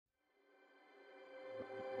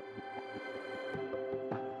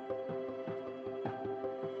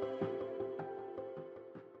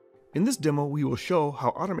In this demo, we will show how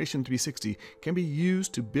Automation 360 can be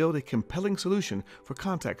used to build a compelling solution for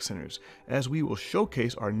contact centers, as we will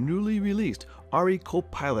showcase our newly released AARI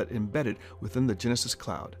Co-Pilot embedded within the Genesys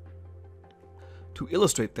Cloud. To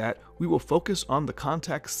illustrate that, we will focus on the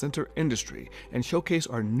contact center industry and showcase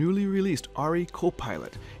our newly released AARI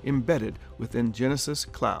Co-Pilot embedded within Genesys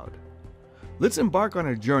Cloud. Let's embark on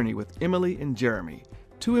a journey with Emily and Jeremy,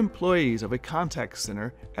 two employees of a contact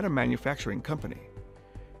center at a manufacturing company.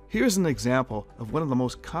 Here's an example of one of the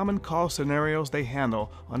most common call scenarios they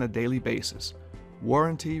handle on a daily basis: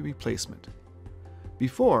 warranty replacement.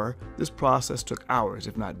 Before, this process took hours,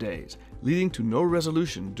 if not days, leading to no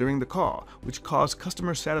resolution during the call, which caused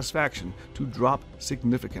customer satisfaction to drop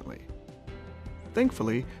significantly.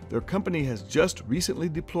 Thankfully, their company has just recently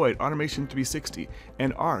deployed Automation 360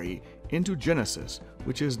 and AARI into Genesys,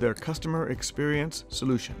 which is their customer experience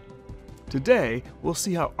solution. Today, we'll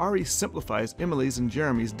see how AARI simplifies Emily's and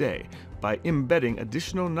Jeremy's day by embedding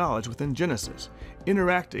additional knowledge within Genesys,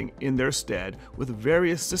 interacting in their stead with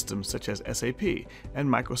various systems such as SAP and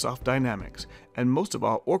Microsoft Dynamics, and most of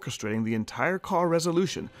all, orchestrating the entire call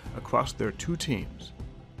resolution across their two teams.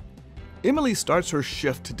 Emily starts her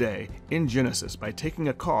shift today in Genesys by taking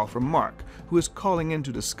a call from Mark, who is calling in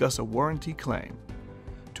to discuss a warranty claim.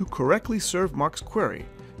 To correctly serve Mark's query,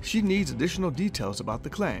 she needs additional details about the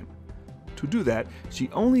claim. To do that, she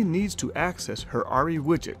only needs to access her AARI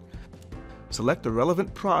widget, select the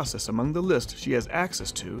relevant process among the list she has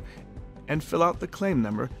access to, and fill out the claim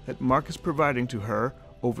number that Mark is providing to her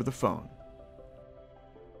over the phone.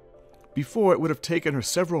 Before, it would have taken her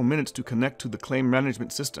several minutes to connect to the claim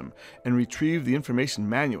management system and retrieve the information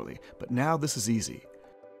manually, but now this is easy.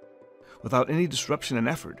 Without any disruption and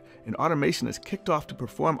effort, an automation is kicked off to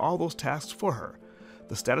perform all those tasks for her.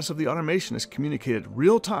 The status of the automation is communicated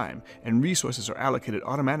real-time, and resources are allocated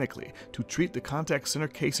automatically to treat the contact center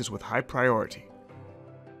cases with high priority.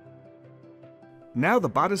 Now the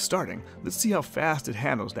bot is starting. Let's see how fast it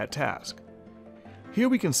handles that task. Here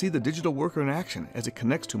we can see the digital worker in action as it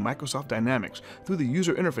connects to Microsoft Dynamics through the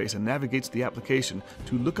user interface and navigates the application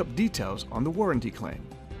to look up details on the warranty claim.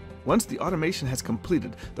 Once the automation has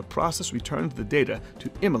completed, the process returns the data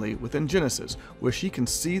to Emily within Genesys, where she can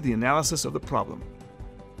see the analysis of the problem.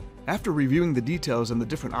 After reviewing the details and the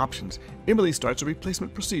different options, Emily starts a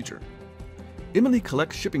replacement procedure. Emily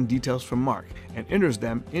collects shipping details from Mark and enters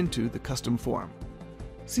them into the custom form.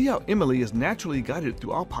 See how Emily is naturally guided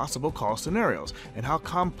through all possible call scenarios and how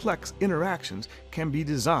complex interactions can be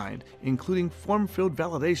designed, including form-filled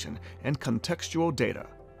validation and contextual data.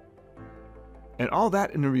 And all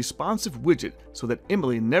that in a responsive widget so that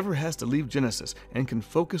Emily never has to leave Genesys and can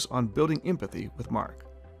focus on building empathy with Mark.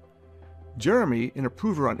 Jeremy, an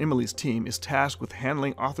approver on Emily's team, is tasked with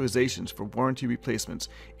handling authorizations for warranty replacements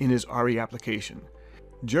in his AARI application.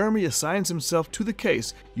 Jeremy assigns himself to the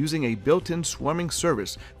case using a built-in swarming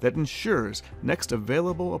service that ensures next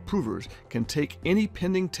available approvers can take any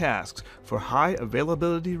pending tasks for high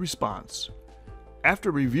availability response.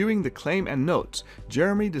 After reviewing the claim and notes,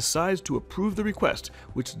 Jeremy decides to approve the request,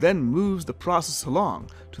 which then moves the process along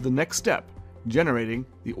to the next step, generating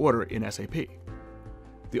the order in SAP.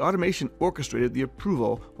 The automation orchestrated the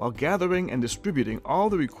approval while gathering and distributing all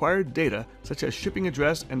the required data such as shipping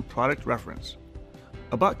address and product reference.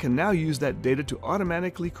 A bot can now use that data to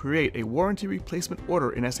automatically create a warranty replacement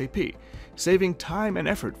order in SAP, saving time and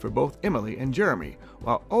effort for both Emily and Jeremy,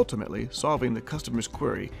 while ultimately solving the customer's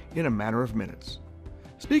query in a matter of minutes.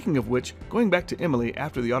 Speaking of which, going back to Emily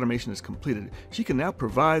after the automation is completed, she can now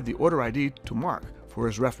provide the order ID to Mark for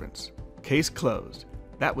his reference. Case closed.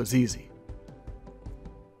 That was easy.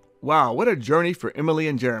 Wow, what a journey for Emily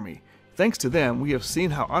and Jeremy. Thanks to them, we have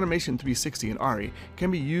seen how Automation 360 and AARI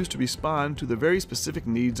can be used to respond to the very specific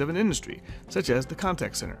needs of an industry, such as the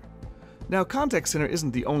contact center. Now, contact center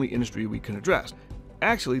isn't the only industry we can address.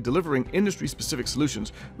 Actually, delivering industry-specific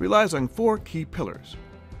solutions relies on 4 key pillars.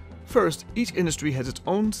 First, each industry has its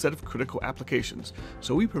own set of critical applications,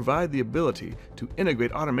 so we provide the ability to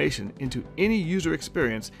integrate automation into any user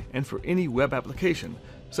experience and for any web application,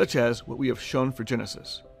 such as what we have shown for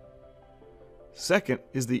Genesys. Second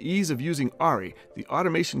is the ease of using AARI, the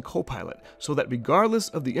Automation Co-Pilot, so that regardless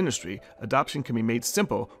of the industry, adoption can be made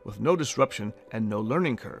simple with no disruption and no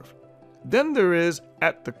learning curve. Then there is,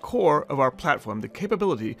 at the core of our platform, the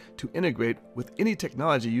capability to integrate with any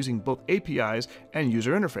technology using both APIs and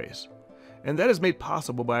user interface. And that is made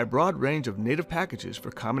possible by a broad range of native packages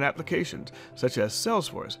for common applications, such as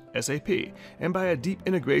Salesforce, SAP, and by a deep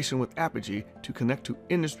integration with Apigee to connect to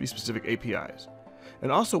industry-specific APIs.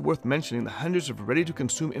 And also worth mentioning the hundreds of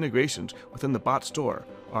ready-to-consume integrations within the bot store,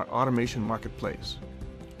 our automation marketplace.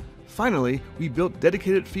 Finally, we built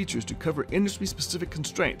dedicated features to cover industry-specific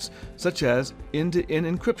constraints, such as end-to-end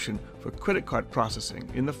encryption for credit card processing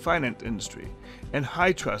in the finance industry, and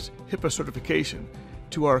high-trust HIPAA certification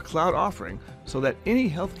to our cloud offering so that any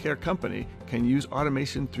healthcare company can use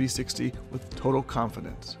Automation 360 with total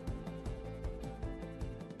confidence.